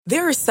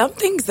There are some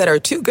things that are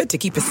too good to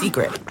keep a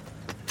secret.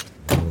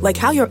 Like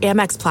how your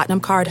Amex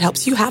Platinum card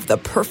helps you have the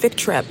perfect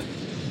trip.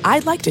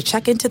 I'd like to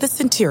check into the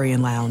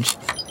Centurion Lounge.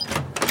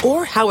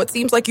 Or how it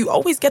seems like you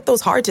always get those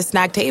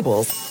hard-to-snag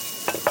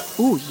tables.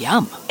 Ooh,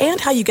 yum.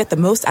 And how you get the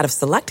most out of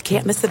select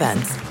can't-miss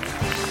events.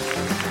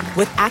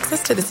 With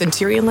access to the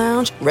Centurion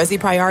Lounge, Resi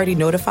Priority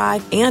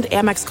Notified, and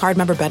Amex card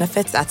member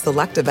benefits at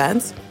select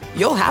events,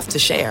 you'll have to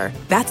share.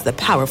 That's the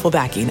powerful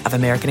backing of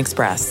American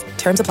Express.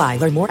 Terms apply.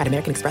 Learn more at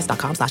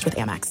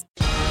americanexpress.com/withAmex.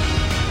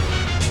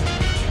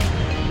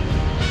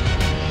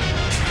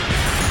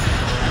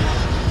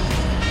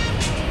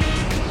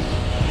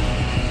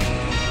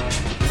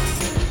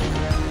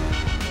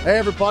 Hey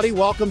everybody,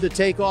 welcome to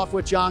Take Off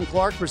with John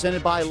Clark,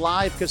 presented by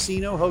Live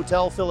Casino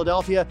Hotel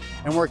Philadelphia,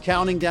 and we're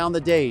counting down the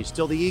days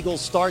till the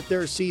Eagles start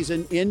their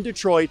season in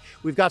Detroit.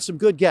 We've got some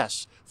good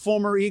guests.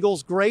 Former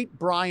Eagles great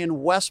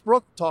Brian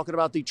Westbrook talking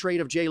about the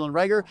trade of Jalen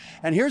Reagor,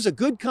 and here's a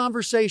good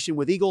conversation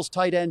with Eagles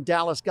tight end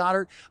Dallas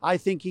Goedert. I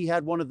think he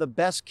had one of the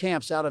best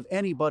camps out of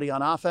anybody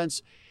on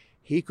offense.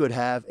 He could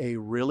have a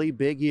really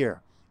big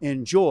year.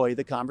 Enjoy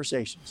the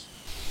conversations.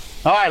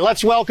 All right,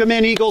 let's welcome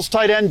in Eagles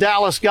tight end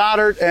Dallas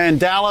Goedert. And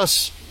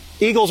Dallas,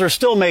 Eagles are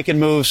still making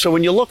moves. So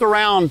when you look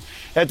around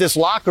at this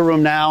locker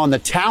room now and the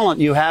talent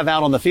you have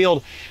out on the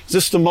field, is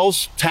this the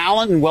most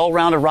talent and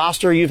well-rounded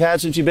roster you've had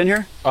since you've been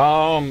here?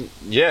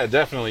 Yeah,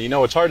 definitely. You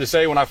know, it's hard to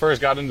say when I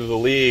first got into the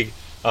league,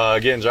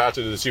 getting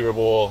drafted to the Super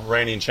Bowl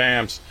reigning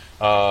champs.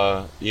 You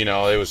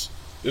know, it was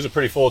a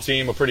pretty full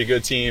team, a pretty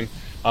good team.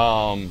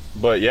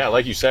 But yeah,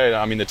 like you said,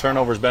 I mean, the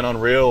turnover's been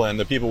unreal, and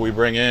the people we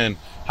bring in,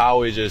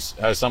 Howie just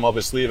has some up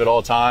his sleeve at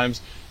all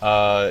times.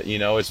 You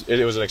know,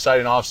 it was an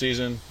exciting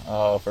offseason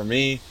for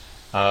me,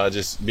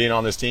 just being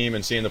on this team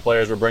and seeing the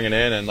players we're bringing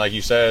in. And like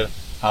you said,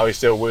 Howie's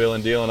still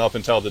wheeling, dealing up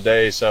until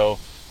today. So,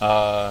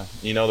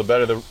 you know, the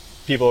better the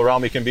people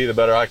around me can be, the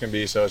better I can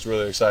be. So it's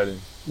really exciting.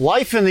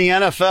 Life in the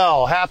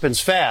NFL happens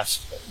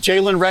fast.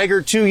 Jalen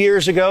Reagor 2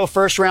 years ago,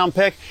 first-round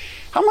pick.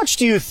 How much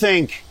do you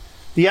think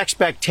the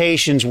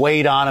expectations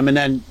weighed on him, and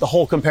then the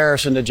whole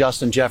comparison to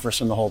Justin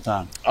Jefferson the whole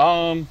time?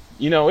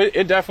 You know,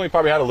 it definitely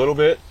probably had a little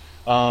bit.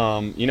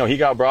 You know, he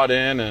got brought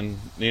in, and,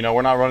 you know,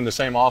 we're not running the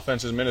same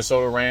offense as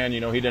Minnesota ran.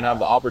 You know, he didn't have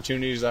the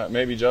opportunities that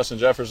maybe Justin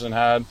Jefferson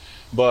had.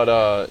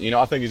 But, you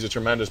know, I think he's a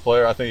tremendous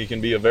player. I think he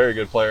can be a very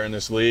good player in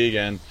this league.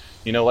 And,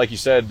 you know, like you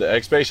said, the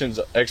expectations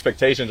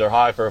are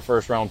high for a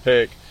first-round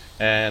pick.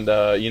 And,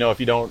 you know, if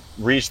you don't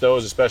reach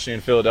those, especially in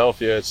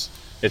Philadelphia,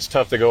 it's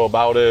tough to go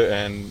about it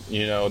and,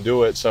 you know,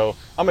 do it. So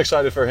I'm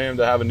excited for him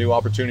to have a new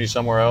opportunity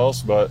somewhere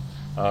else. But,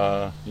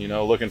 you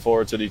know, looking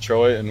forward to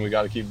Detroit, and we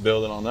got to keep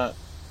building on that.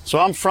 So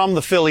I'm from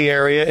the Philly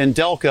area in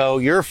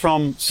Delco. You're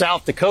from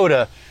South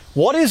Dakota.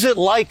 What is it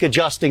like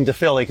adjusting to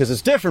Philly? Because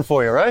it's different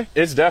for you, right?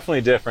 It's definitely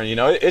different. You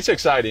know, it's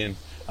exciting.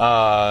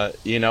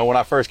 You know, when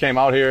I first came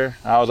out here,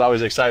 I was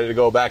always excited to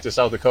go back to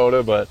South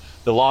Dakota. But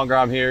the longer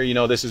I'm here, you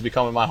know, this is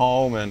becoming my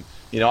home. And,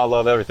 you know, I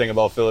love everything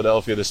about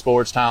Philadelphia, the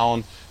sports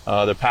town,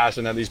 the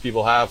passion that these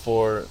people have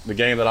for the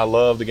game that I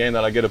love, the game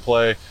that I get to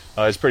play.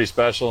 It's pretty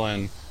special.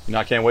 And, you know,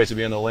 I can't wait to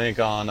be in the Link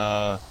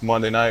on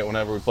Monday night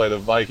whenever we play the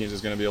Vikings.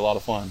 It's going to be a lot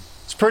of fun.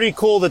 It's pretty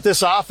cool that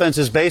this offense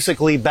is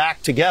basically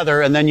back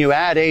together, and then you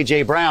add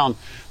A.J. Brown.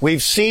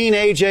 We've seen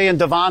A.J. and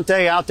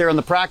Devontae out there in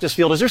the practice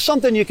field. Is there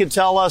something you could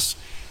tell us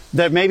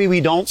that maybe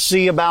we don't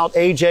see about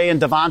A.J. and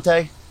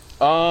Devontae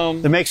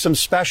that makes them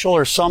special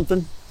or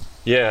something?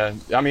 Yeah,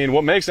 I mean,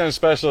 what makes them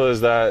special is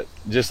that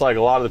just like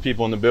a lot of the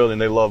people in the building,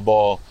 they love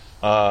ball.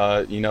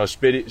 You know,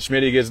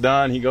 Schmitty gets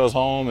done, he goes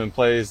home and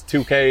plays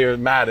 2K or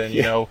Madden,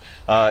 you know.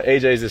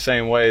 AJ's the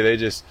same way. They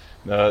just,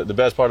 the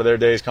best part of their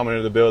day is coming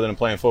into the building and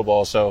playing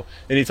football. So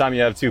anytime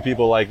you have two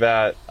people like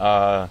that,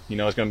 you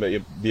know, it's going to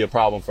be a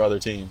problem for other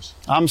teams.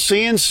 I'm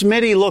seeing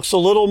Schmitty looks a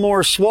little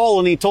more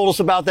swollen. He told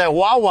us about that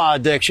Wawa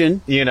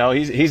addiction. You know,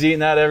 he's eating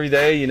that every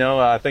day. You know,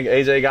 I think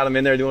AJ got him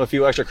in there doing a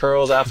few extra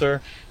curls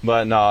after.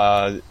 But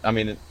no, I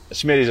mean,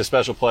 Schmitty's a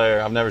special player.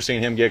 I've never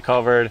seen him get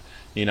covered.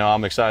 You know,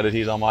 I'm excited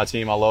he's on my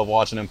team. I love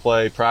watching him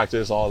play,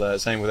 practice, all that.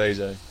 Same with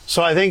AJ.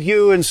 So I think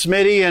you and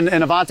Smitty and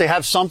Avante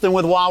have something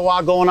with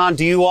Wawa going on.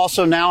 Do you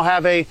also now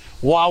have a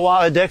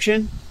Wawa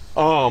addiction?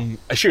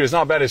 Shoot, it's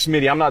not bad as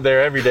Smitty. I'm not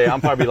there every day.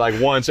 I'm probably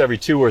like once every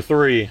 2 or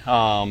 3.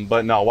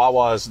 But no,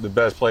 Wawa is the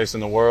best place in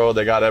the world.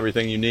 They got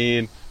everything you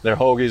need. Their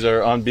hoagies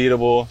are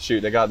unbeatable. Shoot,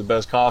 they got the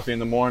best coffee in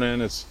the morning.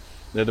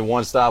 They're the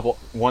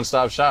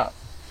one-stop shop.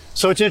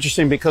 So it's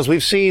interesting because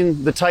we've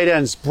seen the tight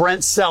ends,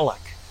 Brent Selleck,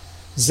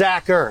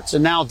 Zach Ertz,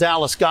 and now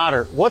Dallas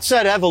Goedert. What's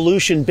that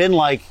evolution been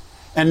like?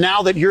 And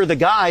now that you're the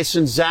guy,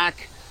 since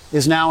Zach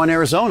is now in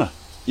Arizona.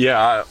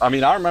 Yeah, I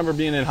mean, I remember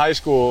being in high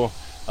school,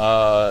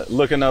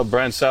 looking up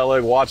Brent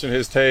Selleck, watching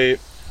his tape.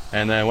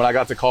 And then when I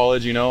got to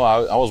college, you know,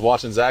 I was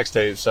watching Zach's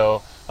tape.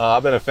 So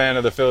I've been a fan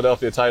of the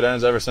Philadelphia tight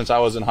ends ever since I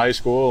was in high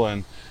school.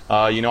 And,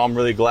 you know, I'm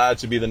really glad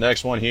to be the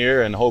next one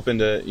here and hoping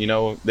to, you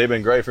know, they've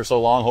been great for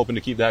so long, hoping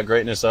to keep that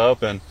greatness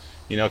up. And,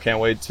 you know, can't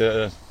wait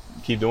to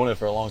keep doing it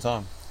for a long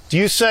time. Do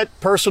you set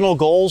personal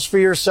goals for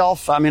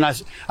yourself? I mean,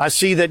 I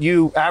see that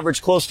you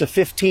average close to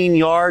 15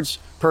 yards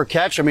per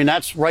catch. I mean,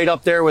 that's right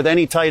up there with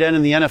any tight end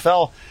in the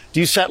NFL. Do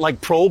you set like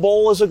Pro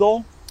Bowl as a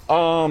goal?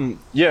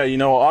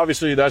 Yeah,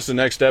 obviously that's the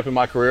next step in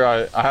my career.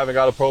 I haven't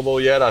got a Pro Bowl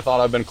yet. I thought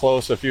I've been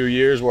close a few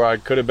years where I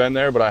could have been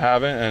there, but I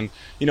haven't. And,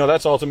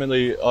 that's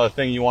ultimately a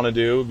thing you want to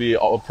do, be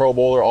a Pro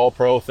Bowler, All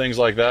Pro, things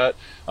like that.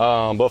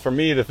 But for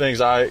me, the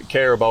things I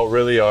care about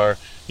really are,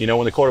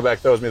 when the quarterback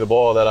throws me the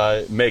ball, that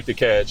I make the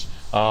catch,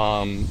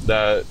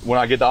 that when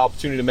I get the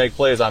opportunity to make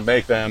plays, I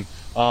make them.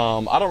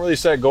 I don't really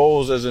set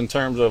goals as in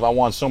terms of I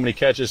want so many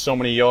catches, so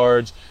many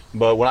yards,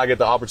 but when I get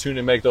the opportunity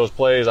to make those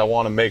plays, I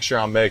want to make sure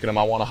I'm making them.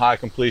 I want a high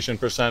completion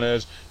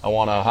percentage. I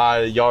want a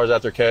high yards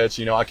after catch.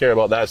 I care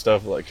about that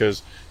stuff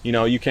because,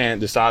 you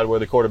can't decide where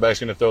the quarterback's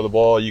going to throw the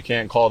ball. You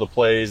can't call the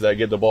plays that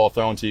get the ball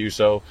thrown to you.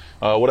 So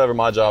whatever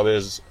my job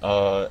is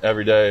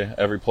every day,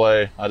 every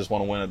play, I just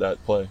want to win at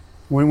that play.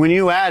 When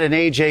you add an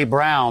A.J.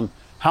 Brown,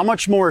 how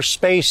much more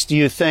space do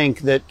you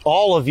think that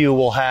all of you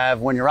will have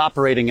when you're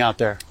operating out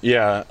there?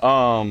 Yeah,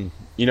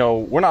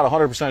 we're not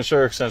 100%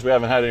 sure since we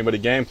haven't had anybody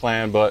game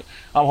plan, but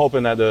I'm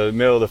hoping that the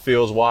middle of the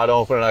field's wide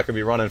open and I could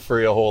be running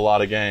free a whole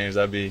lot of games.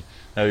 That'd be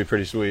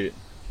pretty sweet.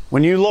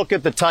 When you look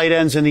at the tight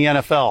ends in the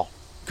NFL,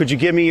 could you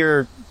give me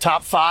your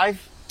top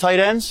 5 tight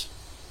ends?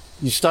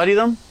 You study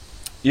them?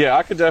 Yeah,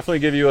 I could definitely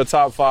give you a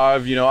top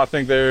 5. I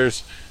think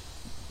there's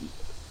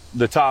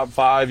the top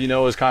 5,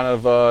 is kind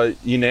of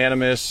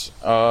unanimous,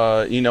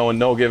 in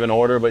no given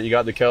order. But you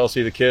got the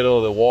Kelce, the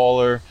Kittle, the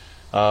Waller,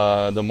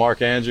 the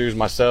Mark Andrews,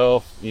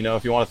 myself.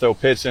 If you want to throw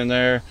Pitts in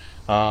there,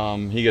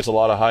 he gets a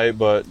lot of hype.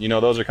 But,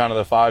 those are kind of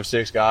the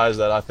 5-6 guys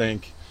that I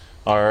think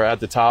are at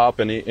the top.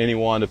 And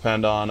anyone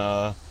depend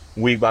on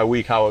week by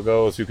week how it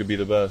goes, who could be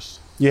the best.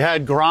 You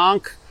had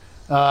Gronk,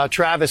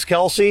 Travis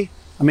Kelce.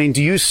 I mean,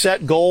 do you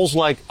set goals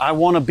like, I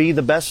want to be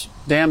the best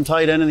damn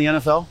tight end in the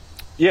NFL?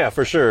 Yeah,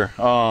 for sure.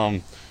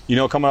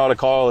 Coming out of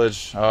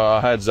college,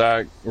 I had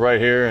Zach right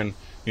here, and,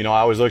 I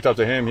always looked up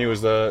to him. He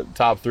was the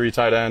top 3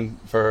 tight end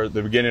for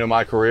the beginning of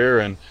my career,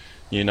 and,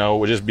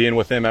 just being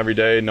with him every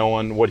day,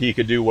 knowing what he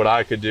could do, what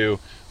I could do.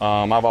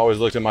 I've always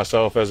looked at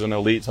myself as an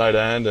elite tight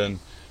end, and,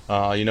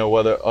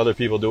 whether other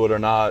people do it or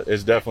not,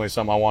 it's definitely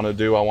something I want to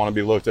do. I want to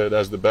be looked at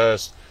as the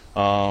best,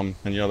 and,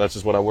 that's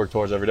just what I work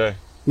towards every day.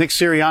 Nick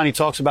Sirianni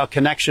talks about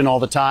connection all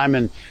the time,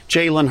 and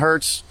Jalen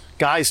Hurts,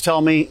 guys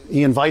tell me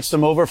he invites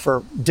them over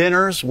for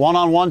dinners,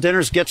 one-on-one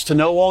dinners, gets to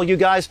know all you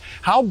guys.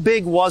 How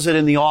big was it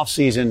in the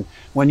offseason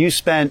when you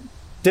spent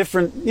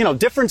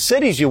different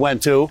cities you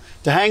went to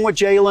hang with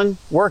Jalen,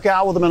 work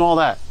out with him and all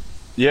that?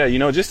 Yeah,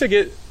 just to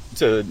get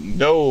to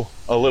know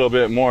a little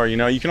bit more,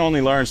 you can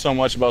only learn so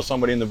much about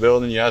somebody in the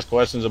building. You ask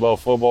questions about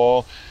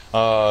football.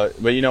 But,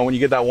 when you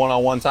get that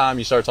one-on-one time,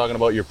 you start talking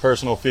about your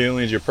personal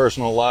feelings, your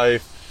personal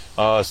life,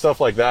 stuff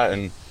like that.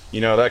 And,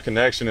 that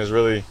connection is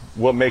really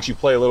what makes you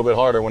play a little bit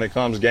harder when it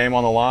comes game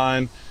on the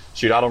line.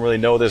 Shoot, I don't really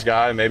know this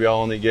guy. Maybe I'll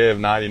only give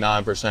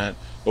 99%.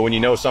 But when you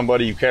know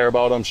somebody, you care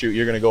about them, shoot,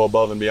 you're going to go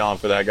above and beyond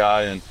for that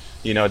guy. And,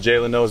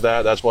 Jalen knows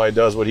that. That's why he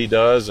does what he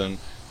does. And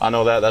I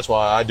know that. That's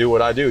why I do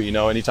what I do.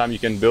 Anytime you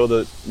can build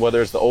it,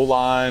 whether it's the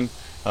O-line,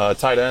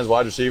 tight ends,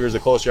 wide receivers, the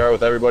closer you are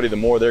with everybody, the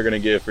more they're going to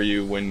give for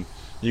you. When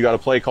you got a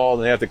play called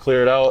and they have to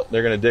clear it out,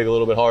 they're going to dig a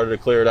little bit harder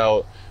to clear it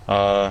out.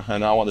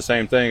 And I want the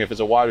same thing. If it's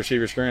a wide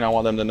receiver screen, I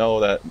want them to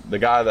know that the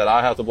guy that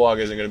I have to block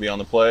isn't going to be on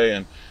the play.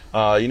 And,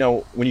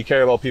 when you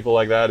care about people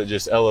like that, it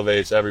just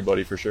elevates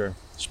everybody for sure.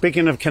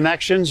 Speaking of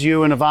connections,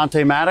 you and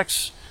Avonte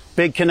Maddox,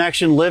 big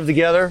connection, lived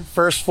together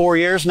first 4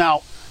 years.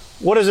 Now,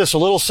 what is this, a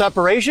little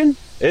separation?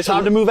 It's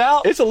time to move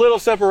out? It's a little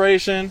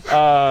separation.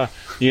 I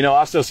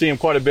still see him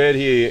quite a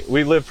bit.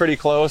 We live pretty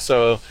close,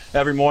 so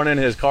every morning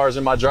his car's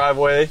in my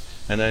driveway,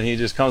 and then he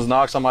just comes,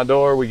 knocks on my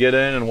door, we get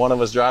in, and one of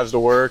us drives to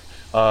work.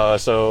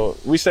 So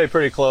we stay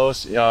pretty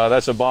close.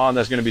 That's a bond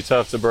that's going to be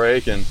tough to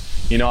break, and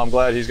I'm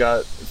glad he's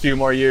got a few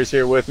more years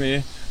here with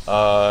me.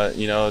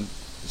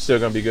 Still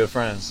going to be good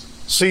friends.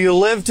 So you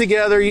live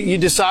together. You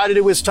decided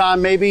it was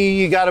time. Maybe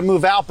you got to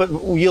move out, but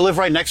you live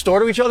right next door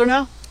to each other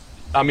now?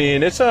 I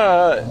mean, it's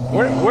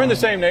we're in the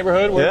same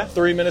neighborhood. We're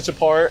 3 minutes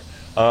apart.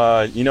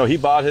 He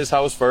bought his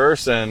house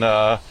first, and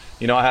I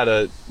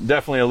had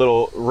definitely a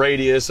little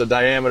radius, a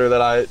diameter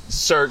that I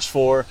searched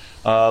for.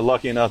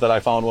 Lucky enough that I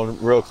found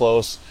one real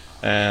close,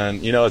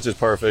 and it's just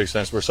perfect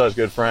since we're such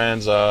good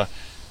friends.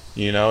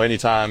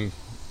 Anytime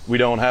we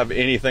don't have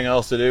anything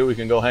else to do, we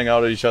can go hang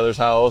out at each other's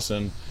house,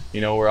 and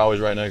we're always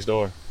right next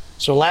door.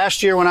 So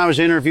last year when I was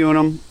interviewing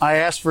him, I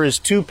asked for his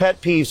 2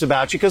 pet peeves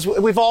about you, because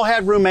we've all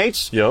had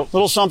roommates. Yep.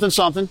 Little something,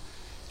 something.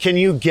 Can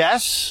you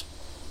guess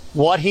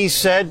what he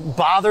said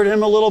bothered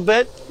him a little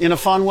bit in a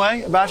fun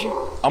way about you?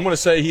 I'm going to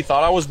say he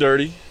thought I was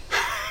dirty.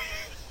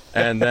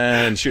 And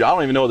then, shoot, I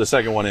don't even know what the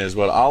second one is,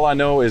 but all I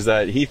know is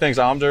that he thinks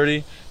I'm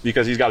dirty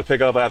because he's got to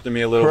pick up after me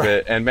a little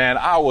bit. And, man,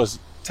 I was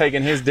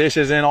taking his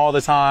dishes in all the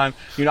time.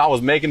 I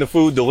was making the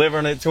food,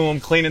 delivering it to him,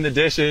 cleaning the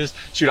dishes.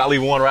 Shoot, I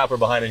leave one wrapper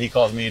behind and he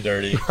calls me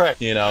dirty. Right.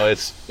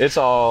 It's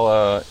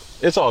all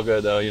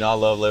good though. I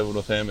love living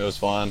with him. It was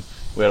fun.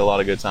 We had a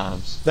lot of good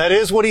times. That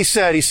is what he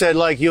said. He said,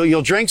 like,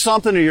 you'll drink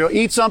something or you'll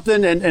eat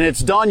something and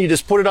it's done. You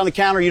just put it on the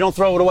counter. You don't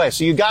throw it away.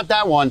 So you got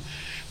that one.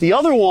 The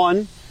other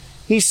one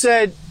he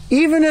said,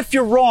 even if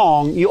you're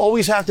wrong, you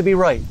always have to be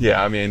right.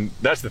 Yeah, I mean,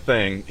 that's the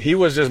thing. He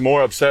was just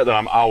more upset that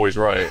I'm always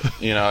right.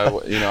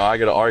 I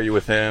got to argue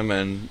with him,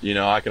 and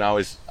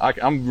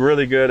I'm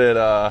really good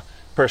at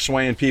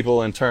persuading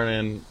people and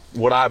turning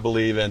what I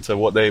believe into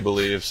what they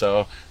believe.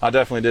 So I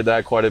definitely did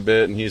that quite a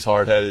bit, and he's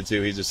hard-headed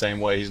too. He's the same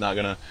way. He's not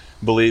gonna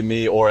believe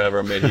me or ever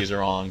admit he's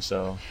wrong.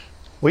 So,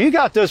 well, you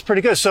got those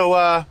pretty good.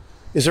 So,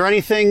 is there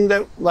anything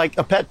that like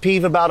a pet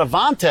peeve about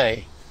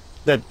Avonte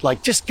that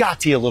like just got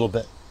to you a little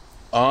bit?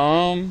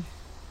 My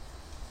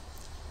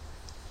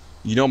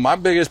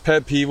biggest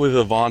pet peeve with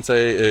Avonte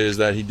is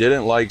that he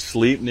didn't like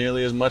sleep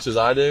nearly as much as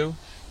I do.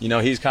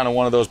 He's kind of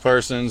one of those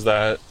persons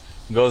that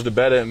goes to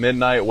bed at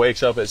midnight,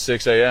 wakes up at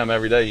 6 a.m.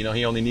 every day.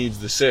 He only needs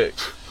the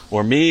 6.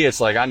 Or me, it's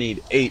like I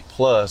need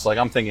 8+. Like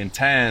I'm thinking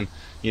 10.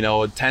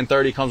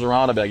 10:30 comes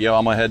around, I'll be like, yo,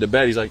 I'm gonna head to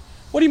bed. He's like,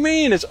 what do you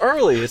mean? It's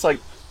early. It's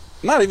like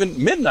not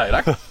even midnight.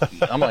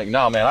 I'm like,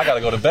 no, man, I got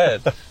to go to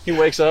bed. He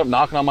wakes up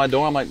knocking on my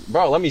door. I'm like,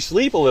 bro, let me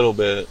sleep a little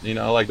bit.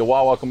 Like the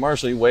Wawa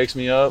commercial, he wakes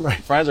me up.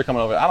 Right. Friends are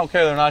coming over. I don't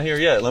care. They're not here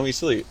yet. Let me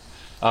sleep.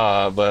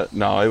 But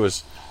no, it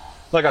was,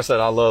 like I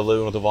said, I love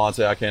living with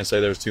Avonte. I can't say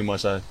there was too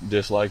much I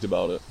disliked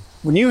about it.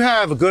 When you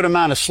have a good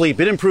amount of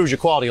sleep, it improves your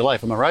quality of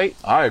life. Am I right?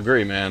 I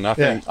agree, man. I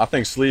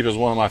think sleep is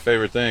one of my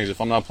favorite things.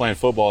 If I'm not playing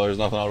football, there's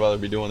nothing I'd rather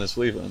be doing than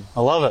sleeping.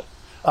 I love it.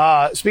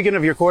 Speaking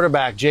of your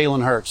quarterback,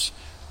 Jalen Hurts,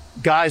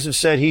 guys have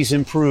said he's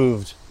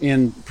improved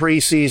in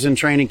preseason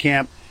training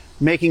camp,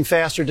 making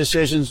faster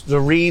decisions,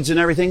 the reads and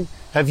everything.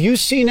 Have you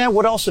seen that?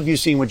 What else have you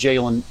seen with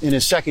Jalen in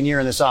his second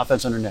year in this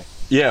offense under Nick?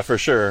 Yeah, for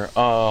sure.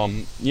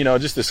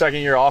 Just the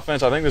second year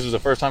offense. I think this is the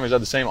first time he's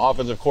had the same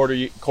offensive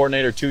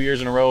coordinator 2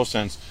 years in a row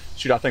since,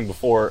 I think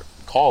before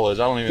college.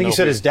 I think he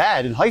said his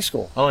dad in high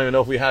school. I don't even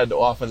know if we had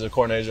offensive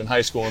coordinators in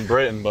high school in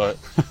Britain, but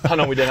I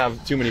know we didn't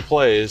have too many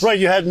plays. Right,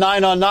 you had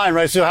 9-on-9,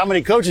 right? So how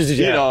many coaches did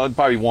you have?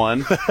 Probably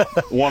one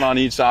on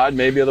each side,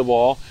 maybe of the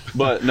ball.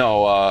 But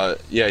no,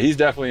 he's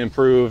definitely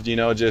improved.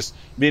 Just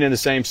being in the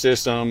same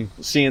system,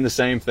 seeing the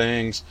same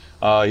things.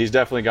 He's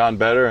definitely gotten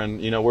better, and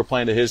we're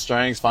playing to his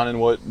strengths, finding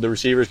what the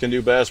receivers can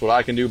do best, what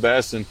I can do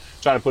best, and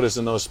trying to put us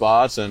in those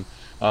spots. And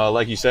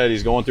like you said,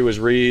 he's going through his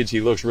reads. He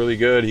looks really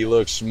good. He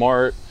looks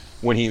smart.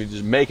 When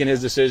he's making his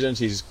decisions,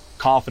 he's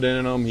confident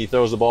in them. He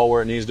throws the ball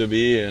where it needs to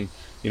be. And,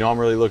 I'm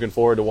really looking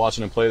forward to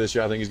watching him play this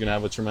year. I think he's going to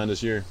have a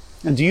tremendous year.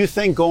 And do you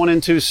think going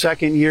into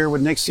second year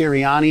with Nick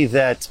Sirianni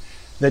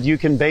that you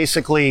can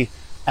basically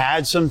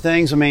add some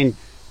things? I mean,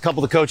 a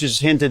couple of the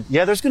coaches hinted,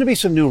 there's going to be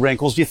some new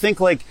wrinkles. Do you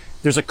think like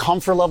there's a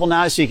comfort level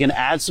now so you can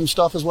add some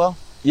stuff as well?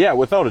 Yeah,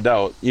 without a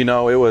doubt. It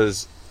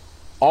was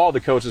all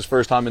the coaches'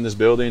 first time in this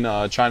building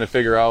trying to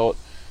figure out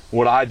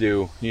what I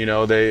do.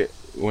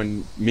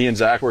 When me and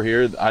Zach were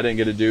here, I didn't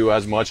get to do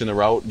as much in the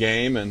route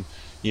game, and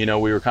we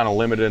were kind of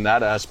limited in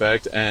that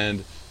aspect.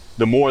 And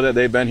the more that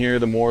they've been here,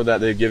 the more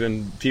that they've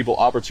given people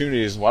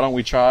opportunities. Why don't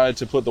we try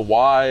to put the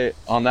Y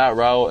on that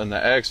route and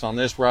the X on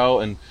this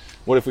route? And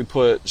what if we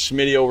put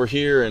Schmitty over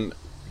here and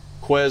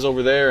Quez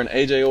over there and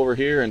AJ over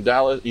here and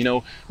Dallas?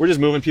 We're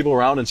just moving people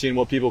around and seeing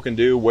what people can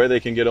do, where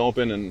they can get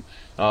open, and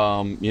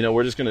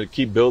we're just going to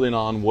keep building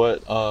on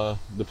what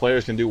the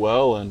players can do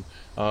well, and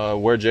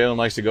where Jalen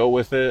likes to go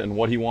with it and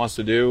what he wants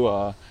to do.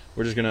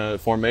 We're just going to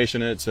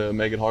formation it to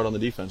make it hard on the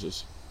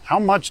defenses. How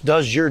much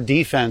does your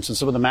defense and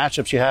some of the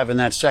matchups you have in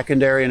that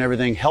secondary and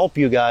everything help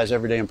you guys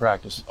every day in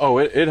practice? Oh,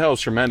 it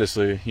helps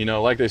tremendously.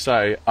 Like they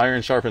say,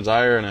 iron sharpens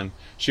iron, and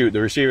shoot,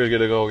 the receivers get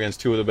to go against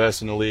two of the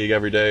best in the league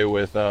every day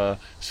with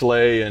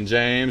Slay and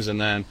James, and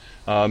then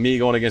me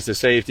going against the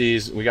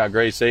safeties. We got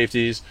great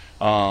safeties.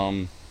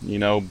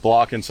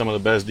 Blocking some of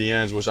the best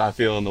DNs, which I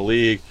feel in the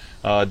league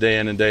day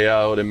in and day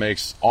out. It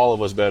makes all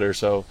of us better.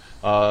 So,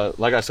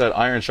 like I said,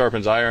 iron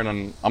sharpens iron,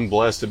 and I'm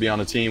blessed to be on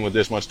a team with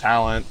this much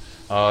talent.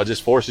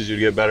 Just forces you to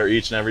get better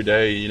each and every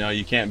day.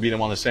 You can't beat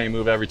them on the same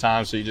move every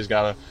time, so you just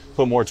got to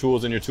put more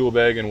tools in your tool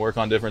bag and work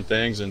on different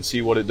things and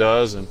see what it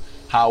does and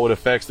how it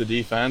affects the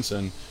defense.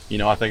 And,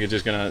 I think it's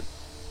just going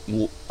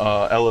to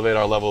elevate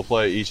our level of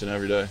play each and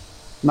every day.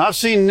 Now, I've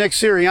seen Nick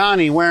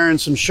Sirianni wearing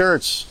some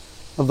shirts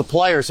of the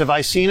players. Have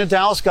I seen a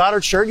Dallas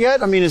Goedert shirt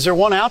yet? I mean, is there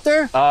one out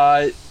there?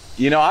 I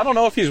don't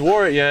know if he's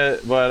wore it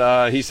yet,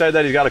 but he said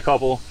that he's got a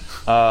couple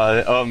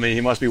of me.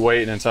 He must be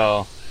waiting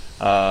until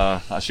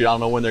I don't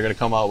know when they're going to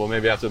come out, but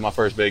maybe after my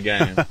first big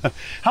game.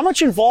 How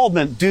much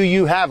involvement do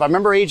you have? I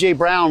remember A.J.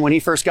 Brown, when he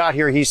first got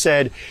here, he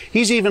said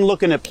he's even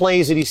looking at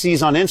plays that he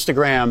sees on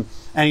Instagram,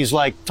 and he's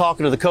like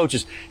talking to the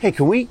coaches. Hey,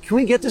 can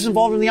we get this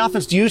involved in the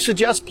offense? Do you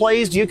suggest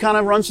plays? Do you kind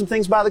of run some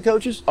things by the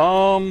coaches?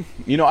 I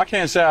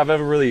can't say I've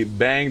ever really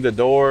banged the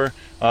door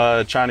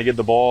trying to get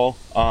the ball.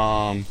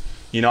 I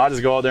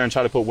just go out there and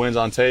try to put wins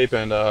on tape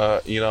and,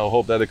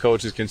 hope that the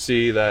coaches can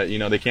see that,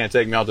 they can't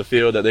take me out the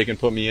field, that they can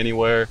put me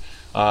anywhere.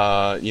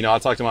 I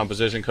talk to my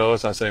position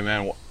coach. I say,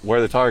 man, where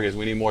are the targets?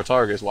 We need more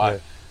targets. Why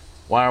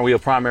aren't we a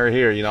primary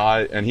here?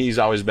 And he's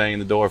always banging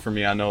the door for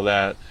me. I know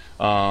that.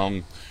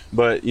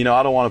 But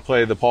I don't want to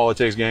play the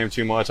politics game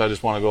too much. I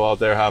just want to go out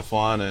there, have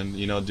fun,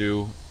 and,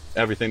 do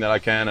everything that I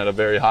can at a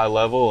very high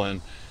level,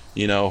 and,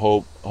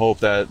 hope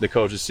that the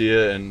coaches see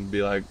it and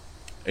be like,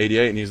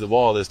 88 needs the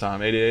ball this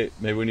time. 88,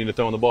 maybe we need to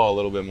throw in the ball a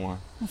little bit more.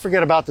 Don't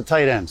forget about the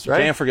tight ends,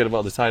 right? Can't forget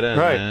about the tight end,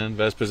 right. Man.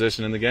 Best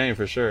position in the game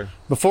for sure.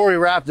 Before we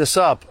wrap this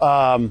up,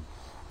 a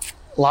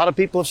lot of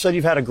people have said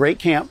you've had a great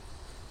camp.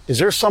 Is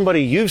there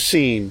somebody you've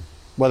seen,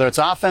 whether it's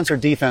offense or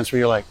defense, where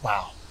you're like,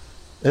 wow,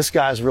 this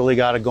guy's really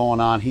got it going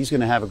on. He's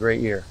going to have a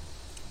great year?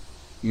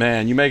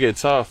 Man, you make it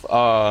tough.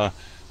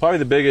 Probably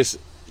the biggest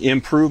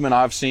improvement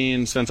I've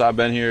seen since I've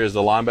been here is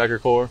the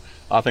linebacker core.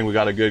 I think we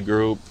got a good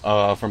group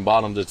from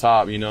bottom to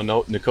top. You know,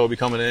 Nakobe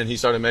coming in, he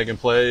started making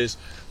plays.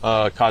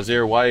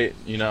 Kazir White,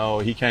 you know,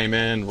 he came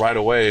in right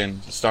away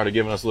and started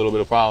giving us a little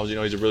bit of problems. You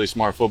know, he's a really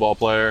smart football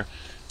player.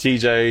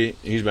 TJ,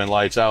 he's been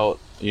lights out.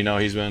 You know,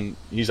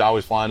 he's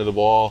always flying to the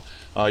ball.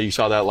 You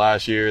saw that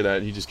last year,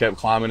 that he just kept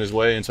climbing his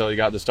way until he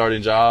got the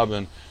starting job,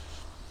 and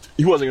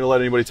he wasn't going to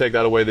let anybody take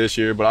that away this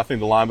year. But I think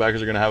the linebackers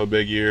are going to have a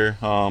big year.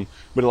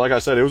 But like I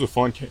said, it was a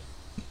fun camp.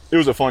 It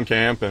was a fun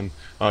camp, and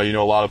you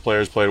know, a lot of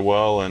players played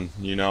well, and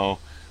you know,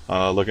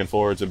 looking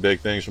forward to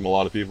big things from a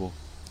lot of people.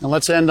 And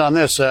let's end on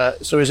this.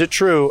 So is it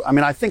true? I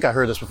mean, I think I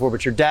heard this before,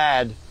 but your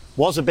dad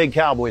was a big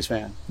Cowboys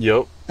fan.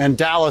 Yep. And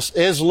Dallas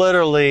is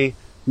literally,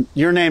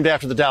 you're named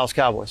after the Dallas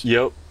Cowboys.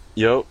 Yep.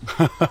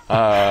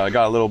 I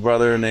got a little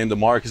brother named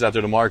DeMarcus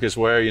after DeMarcus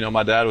Ware. You know,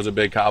 my dad was a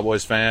big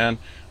Cowboys fan.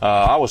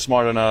 I was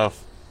smart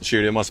enough.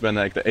 Shoot, it must have been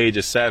like the age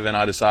of 7.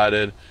 I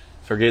decided,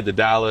 forget the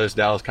Dallas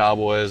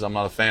Cowboys. I'm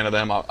not a fan of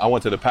them. I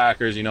went to the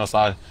Packers, you know, so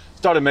I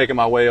started making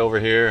my way over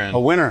here. And a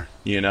winner.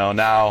 You know,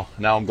 now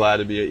I'm glad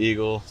to be an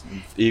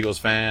Eagles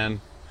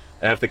fan.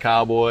 F the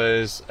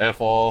Cowboys,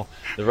 F all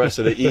the rest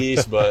of the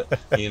East, but,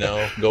 you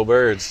know, go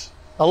Birds.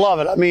 I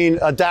love it. I mean,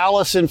 a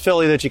Dallas and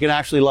Philly that you can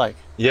actually like.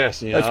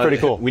 Yes. You know, that's pretty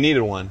cool. We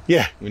needed one.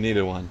 Yeah. We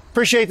needed one.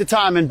 Appreciate the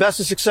time, and best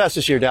of success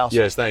this year, Dallas.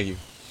 Yes, thank you.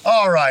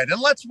 All right,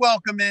 and let's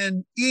welcome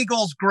in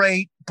Eagles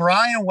great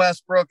Brian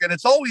Westbrook, and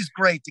it's always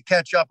great to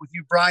catch up with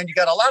you, Brian. You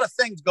got a lot of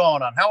things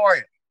going on. How are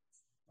you?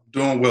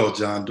 Doing well,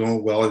 John.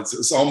 Doing well.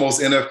 It's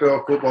almost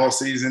NFL football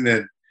season,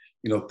 and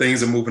you know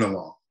things are moving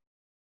along.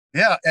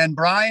 Yeah, and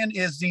Brian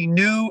is the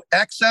new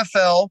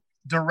XFL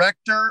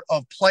Director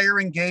of Player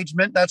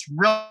Engagement. That's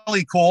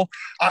really cool.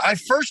 I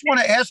first want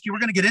to ask you, we're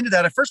going to get into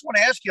that. I first want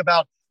to ask you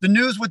about the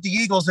news with the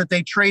Eagles that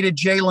they traded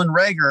Jalen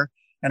Reagor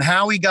and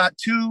how he got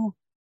 2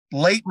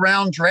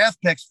 late-round draft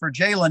picks for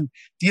Jalen.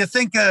 Do you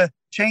think a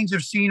change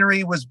of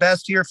scenery was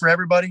best here for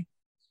everybody?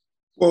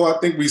 Well, I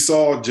think we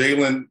saw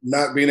Jalen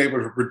not being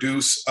able to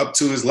produce up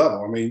to his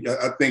level. I mean,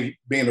 I think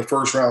being a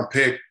first-round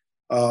pick,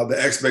 the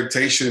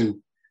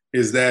expectation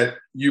is that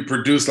you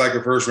produce like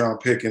a first-round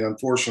pick, and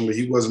unfortunately,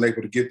 he wasn't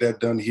able to get that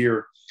done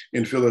here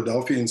in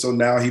Philadelphia, and so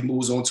now he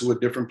moves on to a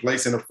different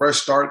place and a fresh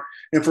start.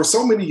 And for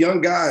so many young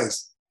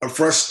guys, a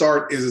fresh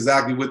start is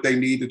exactly what they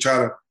need to try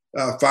to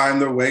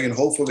find their way, and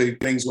hopefully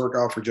things work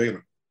out for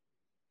Jalen.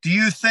 Do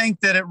you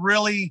think that it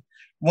really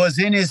was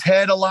in his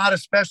head a lot,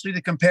 especially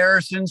the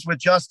comparisons with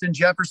Justin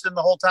Jefferson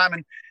the whole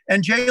time?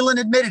 And Jalen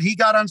admitted he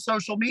got on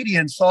social media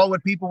and saw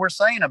what people were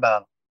saying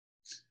about him.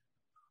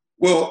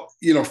 Well,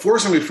 you know,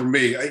 fortunately for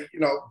me,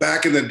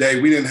 back in the day,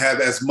 we didn't have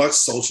as much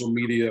social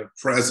media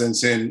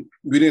presence, and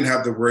we didn't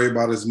have to worry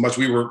about as much.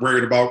 We were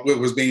worried about what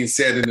was being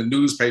said in the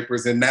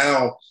newspapers. And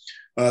now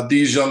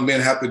these young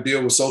men have to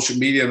deal with social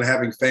media and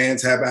having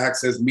fans have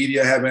access,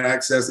 media having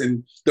access,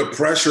 and the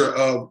pressure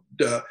of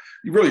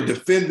really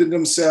defending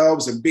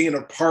themselves and being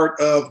a part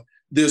of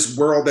this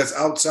world that's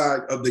outside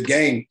of the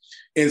game.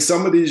 And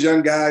some of these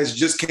young guys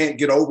just can't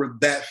get over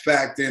that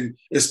fact. And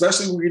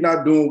especially when you're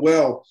not doing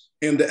well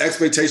and the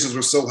expectations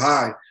were so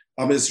high,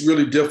 it's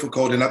really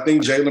difficult. And I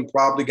think Jalen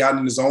probably got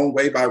in his own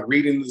way by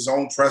reading his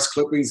own press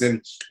clippings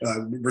and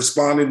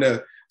responding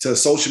to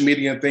social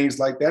media and things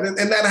like that. And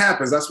that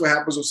happens. That's what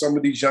happens with some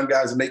of these young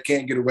guys, and they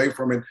can't get away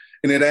from it.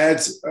 And it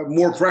adds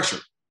more pressure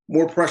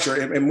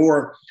and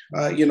more,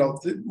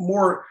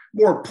 more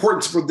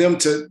importance for them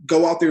to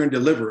go out there and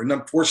deliver. And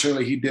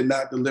unfortunately, he did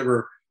not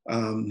deliver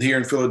here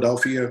in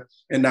Philadelphia,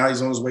 and now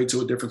he's on his way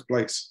to a different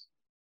place.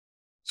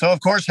 So,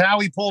 of course,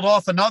 Howie pulled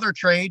off another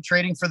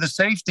trading for the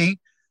safety,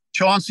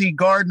 Chauncey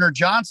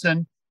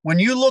Gardner-Johnson. When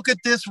you look at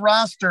this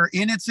roster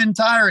in its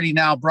entirety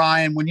now,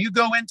 Brian, when you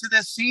go into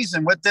this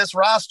season with this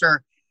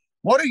roster,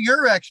 what are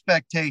your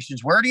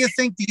expectations? Where do you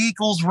think the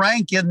Eagles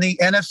rank in the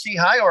NFC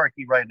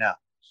hierarchy right now?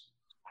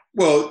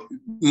 Well,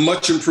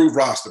 much improved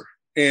roster.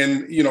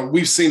 And,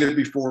 we've seen it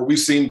before. We've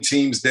seen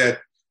teams that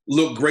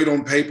look great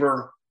on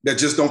paper that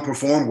just don't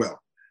perform well.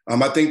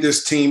 I think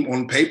this team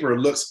on paper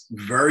looks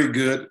very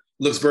good,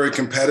 looks very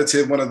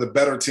competitive, one of the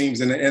better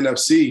teams in the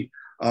NFC,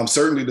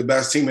 certainly the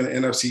best team in the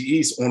NFC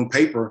East on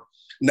paper.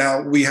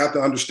 Now, we have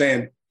to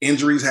understand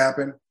injuries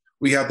happen.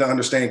 We have to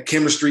understand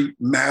chemistry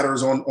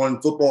matters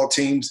on football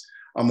teams,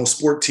 on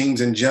sport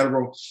teams in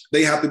general.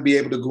 They have to be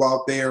able to go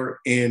out there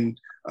and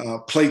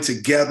play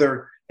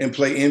together and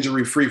play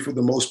injury-free for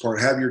the most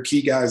part. Have your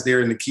key guys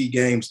there in the key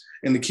games,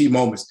 in the key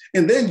moments.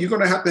 And then you're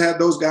going to have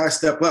those guys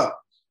step up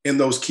in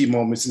those key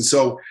moments. And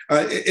so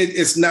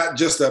it's not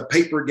just a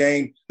paper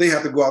game. They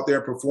have to go out there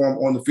and perform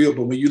on the field.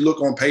 But when you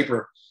look on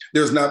paper,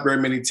 there's not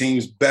very many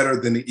teams better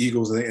than the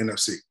Eagles in the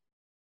NFC.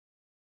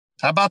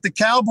 How about the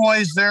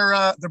Cowboys?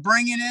 They're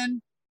bringing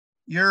in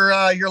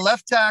your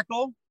left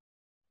tackle,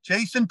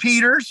 Jason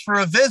Peters, for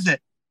a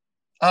visit.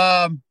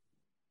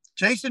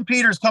 Jason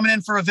Peters coming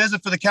in for a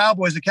visit for the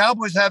Cowboys. The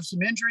Cowboys have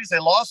some injuries. They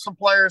lost some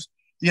players.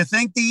 Do you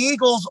think the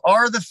Eagles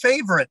are the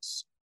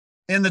favorites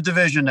in the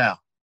division now?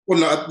 Well,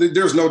 no,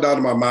 there's no doubt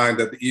in my mind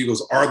that the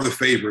Eagles are the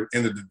favorite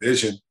in the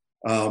division.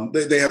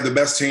 They have the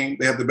best team.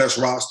 They have the best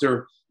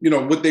roster. You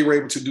know, what they were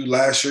able to do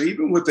last year,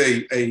 even with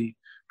a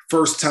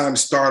first-time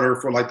starter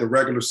for like the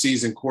regular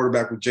season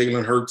quarterback with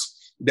Jalen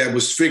Hurts that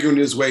was figuring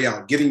his way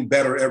out, getting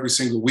better every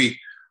single week.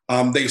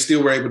 They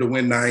still were able to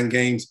win 9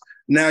 games.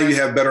 Now you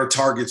have better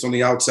targets on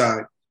the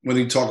outside. When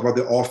you talk about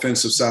the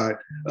offensive side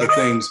of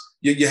things,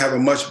 you have a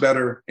much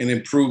better and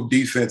improved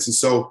defense. And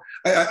so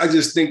I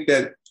just think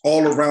that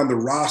all around the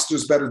roster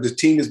is better. The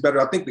team is better.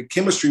 I think the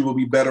chemistry will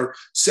be better.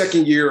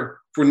 Second year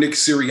for Nick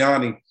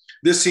Sirianni.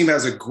 This team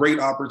has a great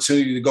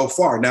opportunity to go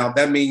far. Now,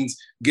 that means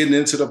getting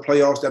into the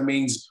playoffs. That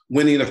means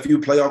winning a few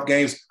playoff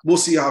games. We'll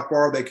see how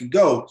far they can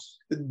go,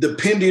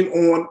 depending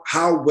on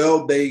how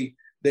well they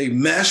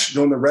mesh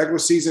during the regular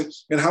season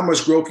and how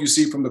much growth you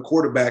see from the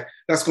quarterback.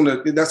 That's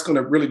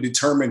gonna really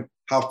determine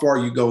how far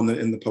you go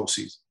in the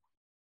postseason.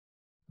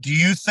 Do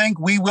you think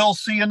we will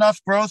see enough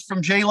growth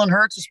from Jalen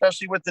Hurts,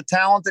 especially with the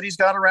talent that he's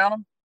got around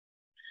him?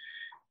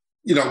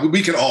 You know,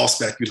 we can all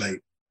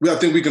speculate. I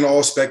think we can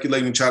all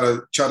speculate and try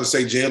to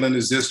say Jalen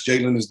is this,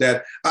 Jalen is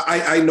that.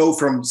 I know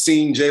from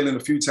seeing Jalen a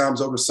few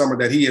times over the summer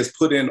that he has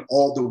put in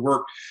all the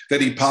work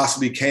that he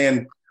possibly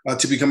can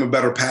to become a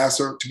better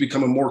passer, to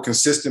become a more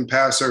consistent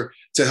passer,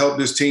 to help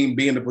this team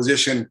be in the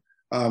position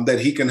that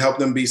he can help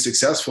them be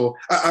successful.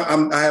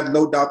 I have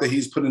no doubt that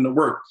he's put in the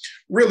work.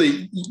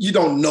 Really, you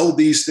don't know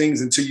these things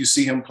until you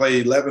see him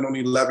play 11 on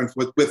 11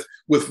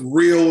 with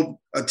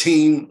real a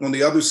team on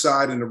the other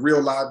side in a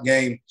real live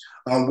game,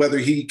 whether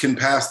he can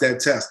pass that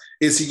test.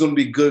 Is he going to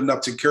be good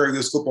enough to carry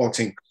this football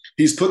team?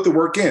 He's put the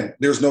work in.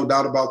 There's no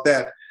doubt about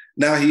that.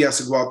 Now he has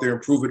to go out there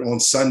and prove it on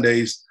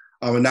Sundays,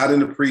 and not in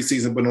the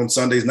preseason, but on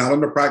Sundays, not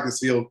on the practice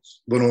field,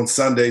 but on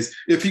Sundays.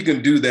 If he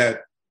can do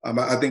that,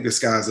 I think the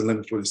sky's the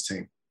limit for this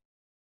team.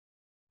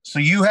 So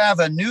you have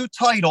a new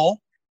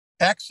title,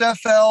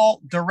 XFL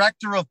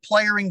Director of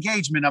Player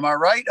Engagement. Am I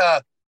right?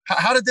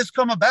 How did this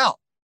come about?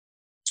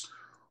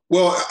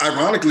 Well,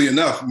 ironically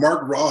enough,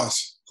 Mark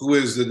Ross, who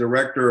is the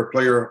Director of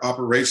Player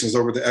Operations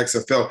over the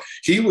XFL,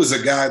 he was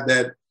a guy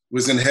that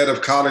was in head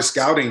of college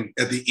scouting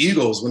at the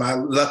Eagles when I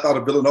left out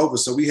of Villanova.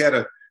 So we had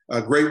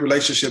a great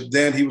relationship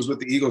then. He was with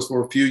the Eagles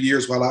for a few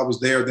years while I was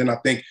there. Then I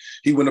think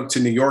he went up to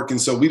New York. And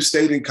so we've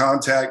stayed in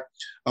contact.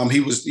 He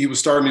was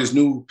starting his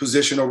new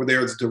position over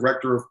there as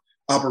Director of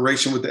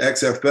Operation with the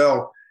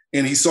XFL.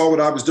 And he saw what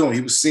I was doing.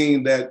 He was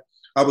seeing that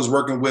I was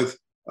working with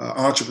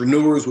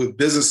entrepreneurs, with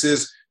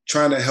businesses,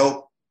 trying to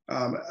help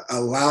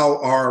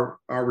allow our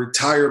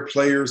retired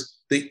players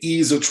the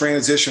ease of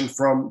transition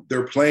from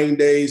their playing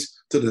days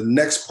to the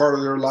next part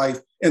of their life.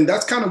 And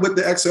that's kind of what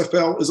the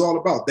XFL is all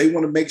about. They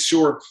want to make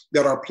sure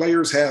that our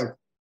players have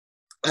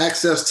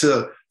access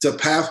to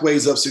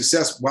pathways of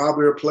success while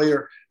they're a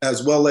player,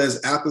 as well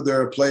as after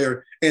they're a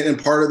player.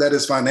 And part of that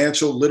is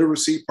financial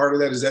literacy. Part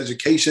of that is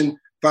education.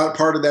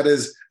 Part of that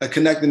is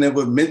connecting them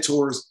with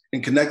mentors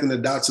and connecting the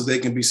dots so they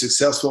can be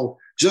successful,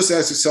 just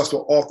as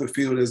successful off the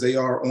field as they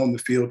are on the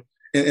field.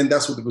 And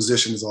that's what the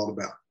position is all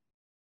about.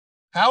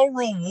 How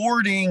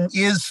rewarding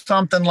is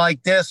something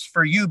like this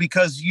for you?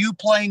 Because you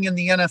playing in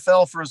the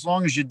NFL for as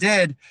long as you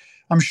did,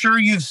 I'm sure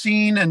you've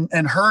seen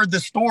and heard the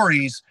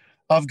stories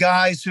of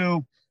guys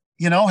who,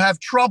 you know, have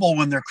trouble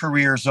when their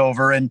career's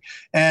over, and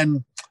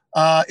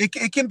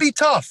it can be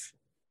tough.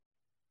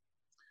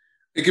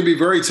 It can be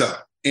very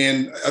tough.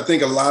 And I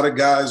think a lot of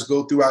guys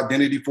go through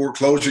identity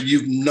foreclosure.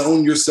 You've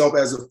known yourself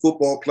as a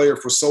football player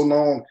for so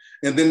long,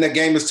 and then that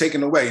game is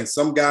taken away. And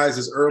some guys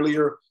is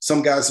earlier,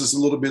 some guys is a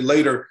little bit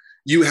later.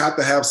 You have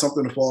to have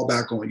something to fall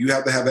back on. You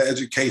have to have an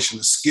education,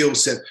 a skill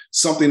set,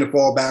 something to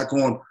fall back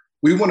on.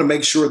 We want to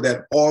make sure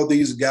that all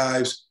these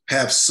guys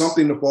have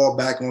something to fall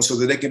back on so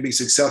that they can be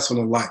successful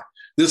in life.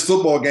 This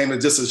football game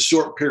is just a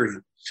short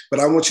period,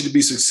 but I want you to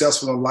be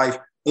successful in life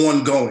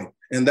ongoing.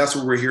 And that's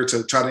what we're here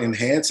to try to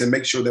enhance and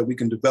make sure that we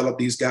can develop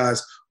these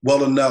guys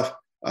well enough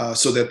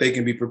so that they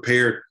can be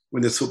prepared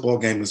when this football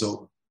game is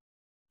over.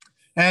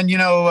 And, you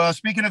know,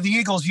 speaking of the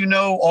Eagles, you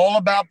know all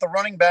about the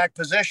running back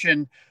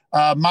position.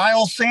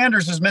 Miles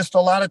Sanders has missed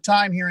a lot of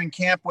time here in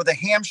camp with a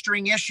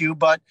hamstring issue,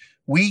 but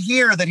we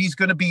hear that he's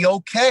going to be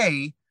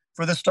okay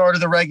for the start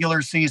of the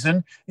regular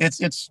season.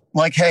 It's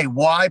like, hey,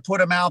 why put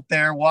him out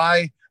there?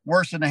 Why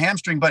worsen the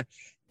hamstring? But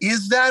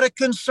is that a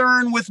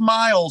concern with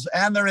Miles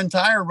and their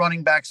entire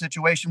running back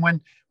situation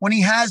when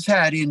he has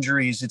had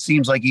injuries, it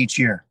seems like, each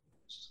year?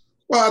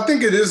 Well, I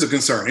think it is a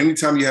concern.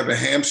 Anytime you have a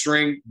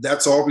hamstring,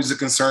 that's always a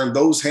concern.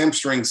 Those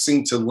hamstrings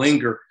seem to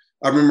linger.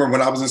 I remember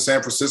when I was in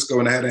San Francisco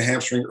and I had a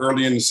hamstring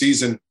early in the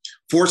season.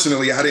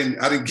 Fortunately, I didn't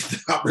get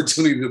the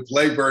opportunity to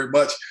play very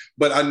much,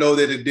 but I know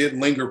that it did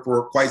linger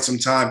for quite some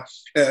time.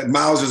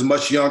 Miles is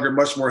much younger,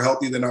 much more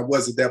healthy than I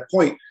was at that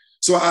point.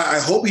 So I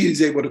hope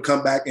he's able to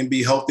come back and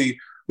be healthy.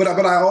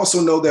 But I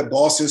also know that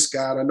Boston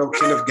Scott, I know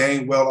Kenneth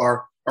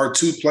Gainwell are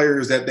two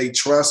players that they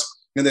trust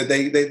and that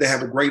they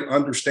have a great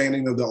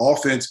understanding of the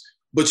offense.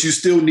 But you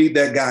still need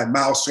that guy,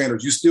 Miles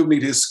Sanders. You still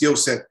need his skill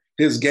set,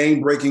 his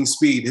game-breaking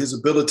speed, his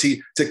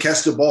ability to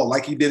catch the ball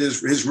like he did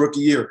his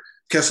rookie year,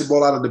 catch the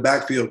ball out of the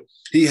backfield.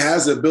 He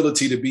has the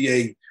ability to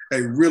be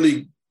a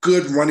really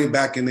good running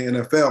back in the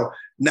NFL.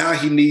 Now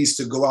he needs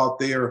to go out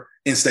there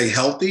and stay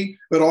healthy,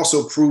 but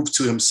also prove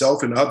to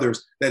himself and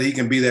others that he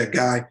can be that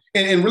guy.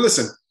 And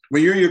listen,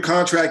 when you're in your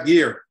contract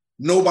year,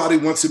 nobody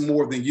wants it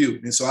more than you.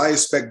 And so I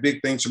expect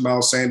big things from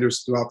Miles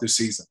Sanders throughout this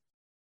season.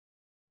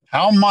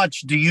 How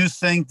much do you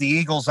think the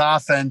Eagles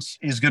offense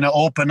is going to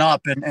open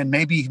up and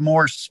maybe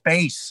more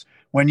space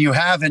when you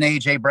have an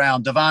A.J.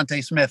 Brown,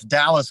 Devontae Smith,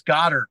 Dallas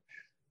Goedert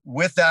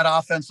with that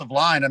offensive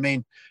line? I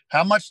mean,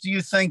 how much do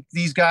you think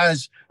these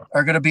guys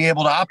are going to be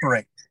able to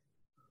operate?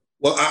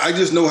 Well, I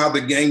just know how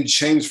the game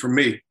changed for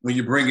me when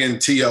you bring in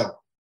T.O.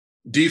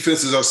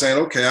 Defenses are saying,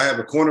 okay, I have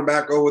a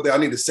cornerback over there. I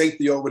need a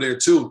safety over there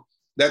too.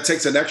 That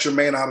takes an extra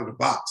man out of the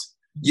box.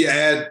 You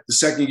add the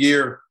second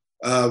year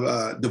of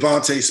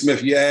Devontae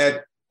Smith. You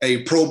add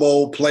a Pro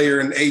Bowl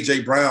player in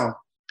A.J. Brown.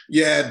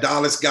 You add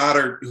Dallas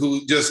Goedert,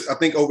 who just, I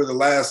think over the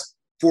last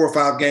 4 or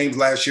 5 games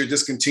last year,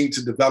 just continued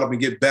to develop and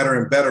get better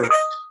and better.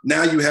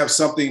 Now you have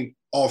something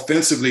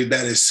offensively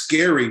that is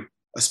scary,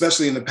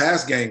 especially in the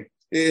pass game.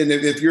 And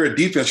if you're a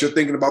defense, you're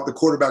thinking about the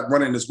quarterback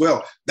running as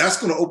well. That's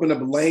going to open up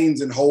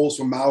lanes and holes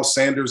for Miles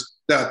Sanders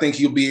that I think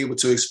he'll be able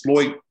to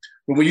exploit.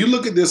 But when you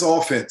look at this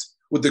offense,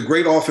 with the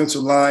great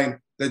offensive line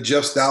that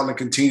Jeff Stoutland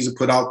continues to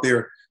put out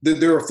there,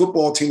 they're a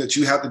football team that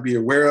you have to be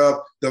aware of,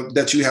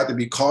 that you have to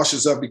be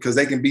cautious of because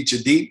they can beat you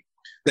deep.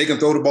 They can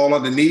throw the ball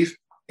underneath.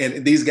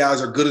 And these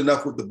guys are good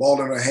enough with the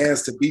ball in their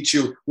hands to beat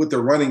you with the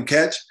running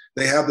catch.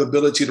 They have the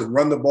ability to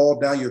run the ball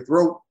down your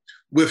throat.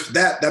 With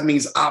that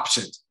means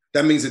options.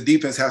 That means the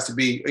defense has to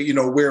be,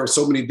 aware of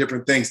so many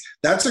different things.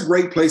 That's a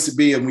great place to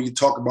be in when you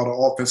talk about an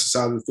offensive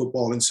side of the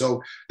football. And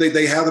so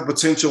they have the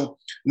potential.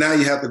 Now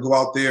you have to go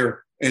out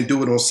there and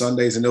do it on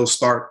Sundays, and they'll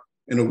start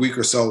in a week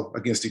or so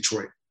against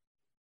Detroit.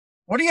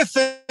 What do you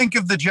think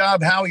of the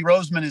job Howie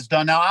Roseman has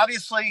done? Now,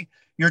 obviously,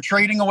 you're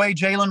trading away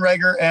Jalen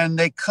Reagor, and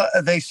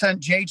they sent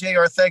J.J.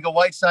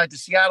 Arcega-Whiteside to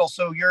Seattle.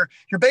 So you're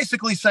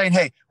basically saying,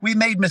 hey, we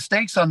made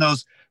mistakes on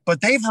those, but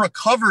they've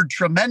recovered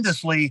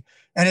tremendously.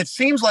 And it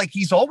seems like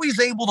he's always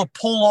able to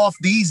pull off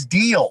these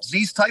deals,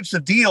 these types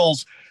of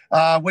deals,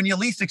 when you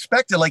least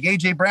expect it, like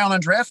A.J. Brown on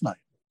draft night.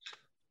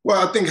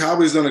 Well, I think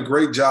Howie's done a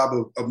great job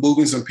of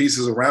moving some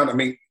pieces around. I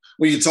mean,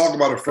 when you talk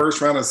about a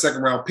first round and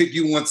second round pick,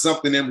 you want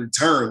something in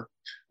return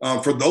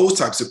for those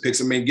types of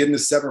picks. I mean, getting a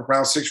 7th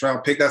round, 6th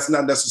round pick, that's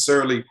not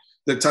necessarily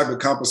the type of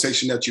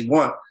compensation that you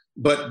want.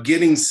 But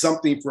getting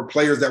something for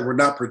players that were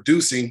not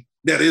producing,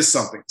 that is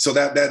something. So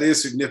that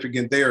is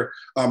significant there.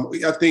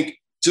 I think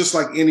just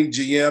like any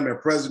GM and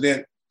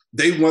president,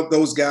 they want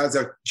those guys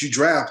that you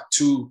draft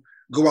to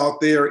go out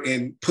there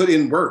and put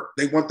in work.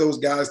 They want those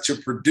guys to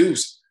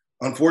produce.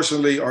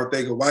 Unfortunately,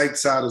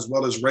 Arcega-Whiteside as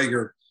well as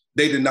Reagor,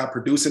 they did not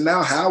produce. And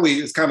now Howie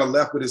is kind of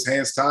left with his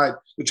hands tied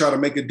to try to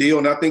make a deal.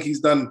 And I think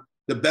he's done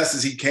the best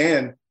as he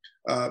can,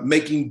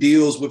 making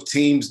deals with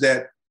teams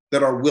that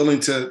are willing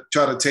to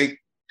try to take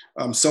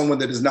someone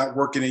that is not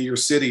working in your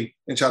city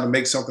and try to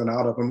make something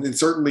out of them. And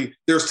certainly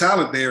there's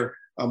talent there.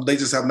 They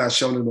just have not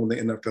shown it on the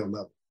NFL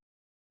level.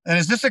 And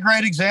is this a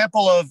great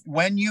example of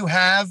when you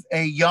have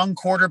a young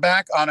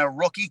quarterback on a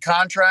rookie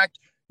contract,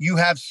 you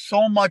have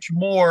so much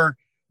more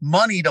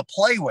money to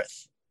play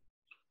with?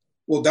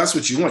 Well, that's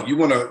what you want. You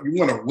want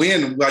to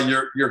win while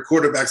your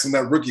quarterback's in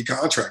that rookie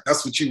contract.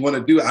 That's what you want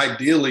to do.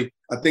 Ideally,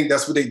 I think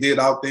that's what they did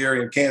out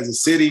there in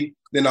Kansas City.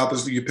 Then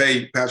obviously you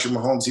pay Patrick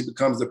Mahomes. He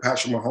becomes the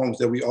Patrick Mahomes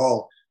that we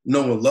all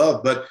know and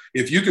love. But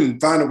if you can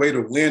find a way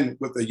to win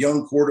with a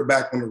young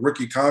quarterback on a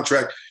rookie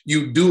contract,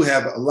 you do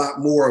have a lot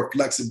more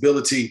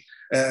flexibility,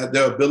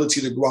 the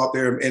ability to go out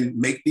there and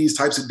make these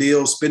types of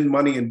deals, spend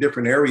money in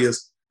different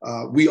areas.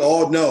 We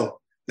all know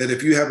that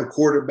if you have a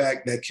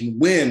quarterback that can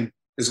win,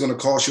 it's going to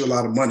cost you a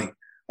lot of money.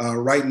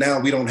 Right now,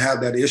 we don't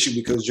have that issue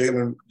because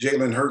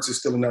Jalen Hurts is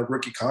still in that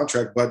rookie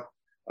contract. But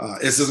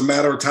it's just a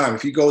matter of time.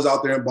 If he goes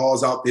out there and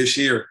balls out this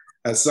year,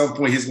 at some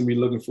point he's going to be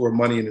looking for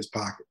money in his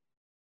pocket.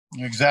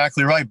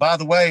 Exactly right. By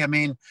the way, I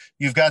mean,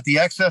 you've got the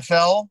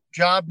XFL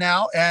job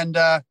now, and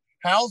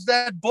how's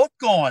that book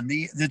going?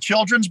 The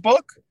children's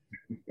book?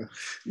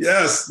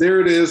 Yes,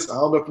 there it is. I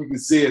don't know if you can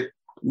see it,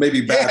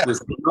 maybe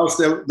backwards.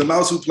 Yeah. The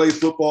mouse who plays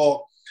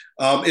football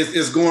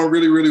is going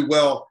really, really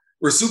well.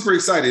 We're super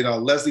excited.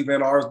 Leslie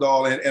Van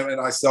Arsdal and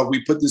myself,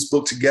 we put this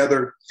book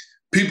together.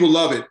 People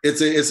love it.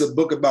 It's a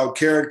book about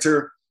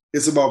character.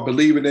 It's about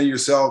believing in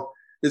yourself.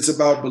 It's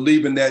about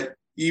believing that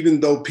even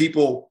though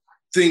people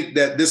think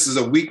that this is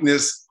a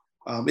weakness,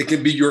 it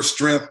can be your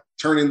strength,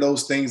 turning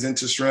those things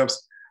into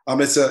strengths.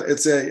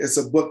 It's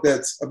a book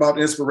that's about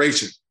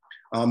inspiration.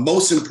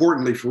 Most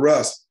importantly for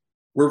us,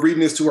 we're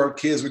reading this to our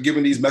kids. We're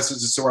giving these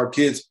messages to our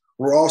kids.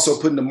 We're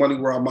also putting the money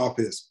where our mouth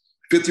is.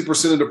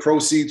 50% of the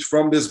proceeds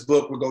from this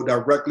book will go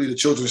directly to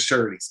children's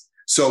charities.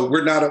 So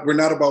we're not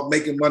about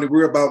making money.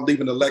 We're about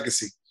leaving a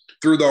legacy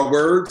through our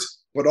words,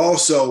 but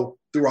also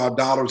through our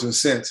dollars and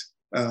cents.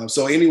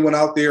 So anyone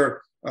out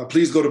there,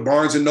 please go to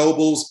Barnes &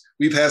 Nobles.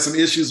 We've had some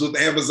issues with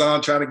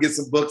Amazon trying to get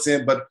some books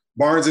in, but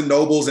Barnes &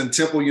 Nobles and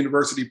Temple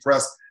University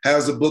Press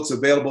has the books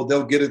available.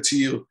 They'll get it to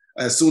you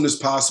as soon as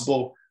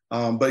possible.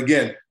 But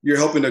again, you're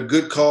helping a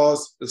good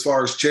cause as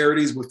far as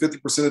charities, with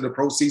 50% of the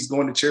proceeds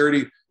going to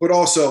charity, but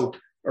also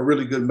a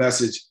really good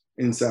message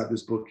inside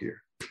this book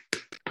here.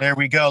 There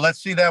we go.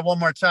 Let's see that one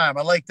more time.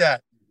 I like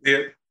that.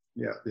 Yeah.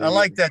 I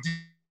like that.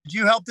 Did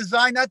you help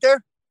design that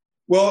there?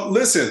 Well,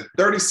 listen,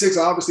 36,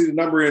 obviously the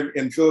number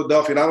in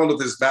Philadelphia, and I don't know if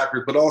this is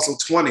backwards, but also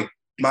 20,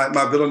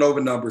 my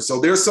Villanova number. So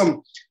there's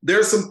some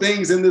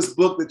things in this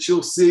book that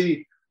you'll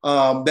see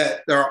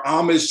that are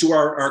homage to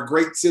our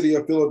great city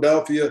of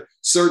Philadelphia,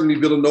 certainly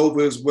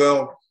Villanova as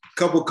well, a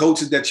couple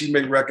coaches that you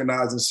may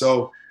recognize. And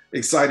so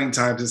exciting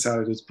times inside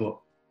of this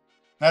book.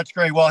 That's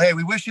great. Well, hey,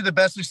 we wish you the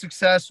best of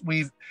success.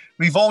 We've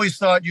always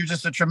thought you're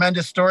just a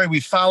tremendous story. We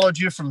followed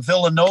you from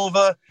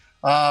Villanova.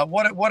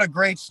 What a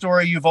great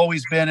story you've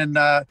always been,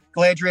 and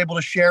glad you're able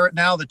to share it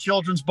now, the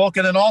children's book,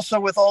 and then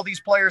also with all these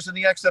players in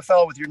the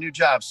XFL with your new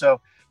job.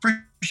 So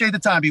appreciate the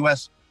time, B.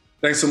 Wes.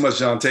 Thanks so much,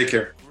 John. Take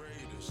care.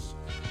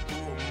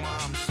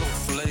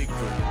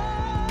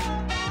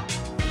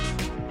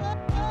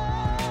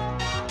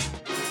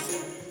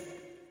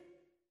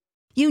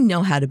 You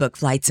know how to book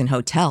flights and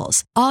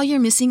hotels. All you're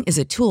missing is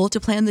a tool to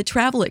plan the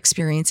travel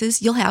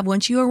experiences you'll have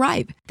once you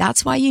arrive.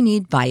 That's why you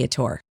need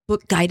Viator.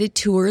 Book guided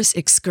tours,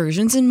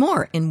 excursions, and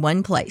more in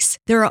one place.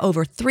 There are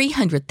over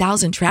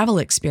 300,000 travel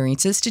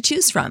experiences to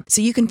choose from,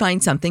 so you can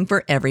find something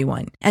for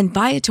everyone. And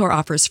Viator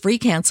offers free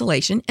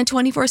cancellation and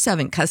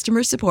 24/7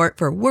 customer support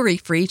for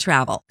worry-free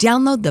travel.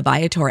 Download the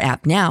Viator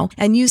app now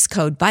and use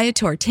code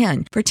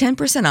Viator10 for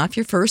 10% off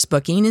your first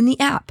booking in the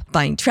app.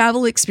 Find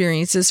travel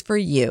experiences for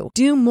you.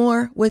 Do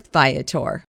more with Viator.